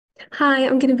Hi,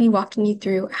 I'm going to be walking you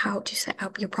through how to set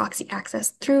up your proxy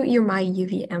access through your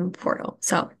MyUVM portal.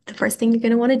 So the first thing you're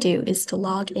going to want to do is to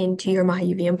log into your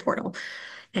MyUVM portal.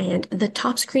 And the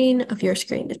top screen of your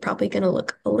screen is probably going to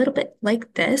look a little bit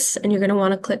like this. And you're going to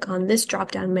want to click on this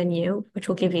drop-down menu, which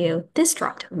will give you this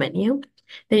drop-down menu.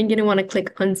 Then you're going to want to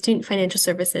click on Student Financial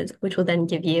Services, which will then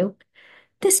give you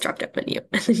this drop-down menu.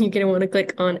 And then you're going to want to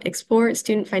click on Explore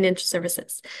Student Financial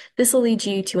Services. This will lead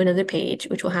you to another page,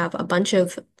 which will have a bunch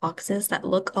of boxes that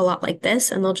look a lot like this,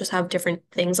 and they'll just have different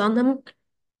things on them.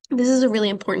 This is a really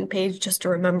important page just to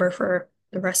remember for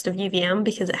the rest of UVM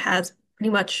because it has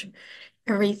pretty much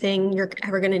everything you're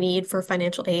ever going to need for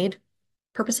financial aid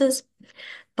purposes.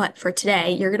 But for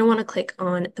today, you're going to want to click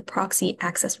on the proxy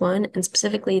access one and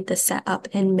specifically the set up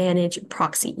and manage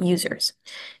proxy users.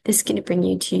 This is going to bring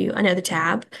you to another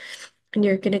tab and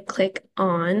you're going to click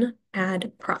on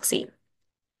Add Proxy.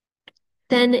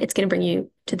 Then it's going to bring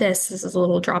you to this. This is a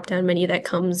little drop-down menu that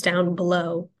comes down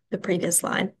below the previous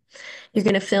slide. You're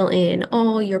going to fill in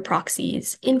all your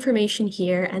proxies information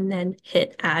here and then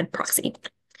hit Add Proxy.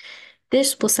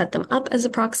 This will set them up as a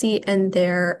proxy and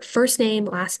their first name,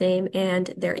 last name,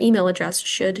 and their email address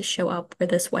should show up where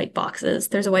this white box is.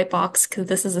 There's a white box because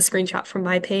this is a screenshot from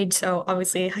my page, so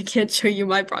obviously I can't show you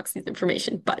my proxy's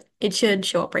information, but it should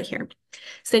show up right here.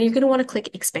 So then you're going to want to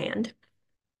click Expand.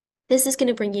 This is going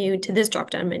to bring you to this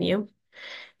drop-down menu.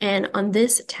 And on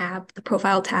this tab, the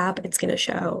profile tab, it's going to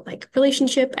show like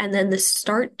relationship and then the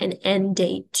start and end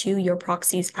date to your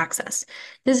proxy's access.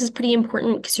 This is pretty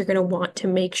important because you're going to want to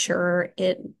make sure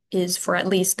it is for at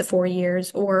least the 4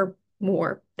 years or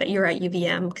more that you're at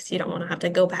UVM because you don't want to have to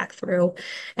go back through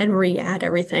and re-add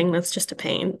everything. That's just a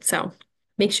pain. So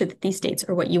make sure that these dates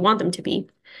are what you want them to be.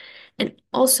 And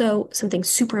also something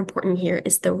super important here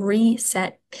is the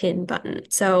reset PIN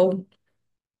button. So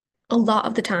a lot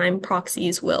of the time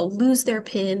proxies will lose their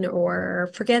PIN or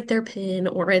forget their PIN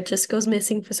or it just goes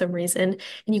missing for some reason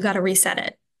and you got to reset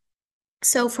it.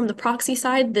 So from the proxy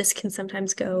side, this can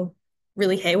sometimes go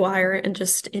really haywire and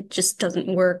it just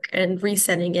doesn't work and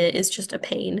resetting it is just a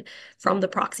pain from the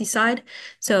proxy side.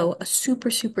 So a super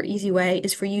easy way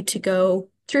is for you to go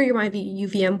through your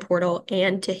MyUVM portal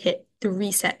and to hit the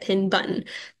reset PIN button.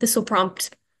 This will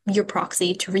prompt your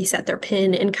proxy to reset their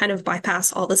PIN and kind of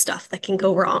bypass all the stuff that can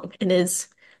go wrong and is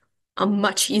a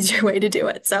much easier way to do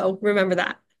it. So remember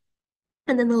that.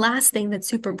 And then the last thing that's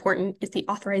super important is the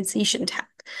authorization tab.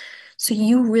 So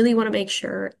you really want to make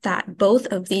sure that both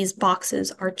of these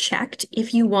boxes are checked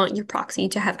if you want your proxy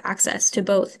to have access to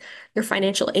both your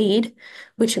financial aid,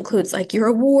 which includes like your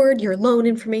award, your loan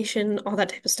information, all that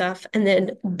type of stuff, and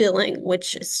then billing,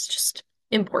 which is just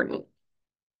important.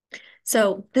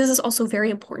 So this is also very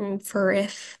important for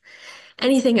if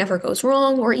anything ever goes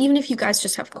wrong, or even if you guys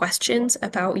just have questions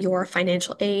about your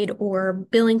financial aid or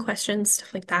billing questions,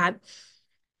 stuff like that.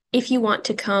 If you want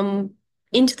to come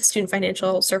into the Student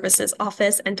Financial Services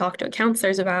office and talk to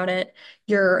counselors about it,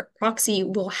 your proxy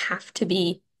will have to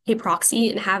be a proxy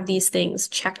and have these things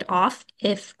checked off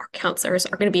if our counselors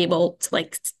are going to be able to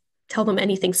like tell them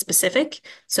anything specific.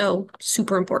 So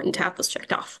super important to have those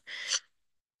checked off.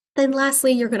 Then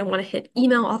lastly, you're going to want to hit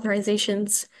email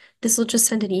authorizations. This will just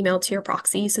send an email to your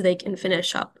proxy so they can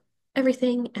finish up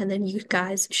everything, and then you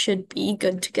guys should be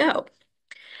good to go.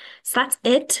 So that's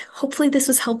it. Hopefully this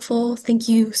was helpful. Thank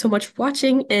you so much for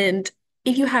watching. And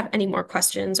if you have any more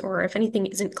questions or if anything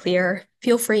isn't clear,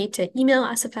 feel free to email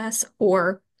SFS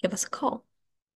or give us a call.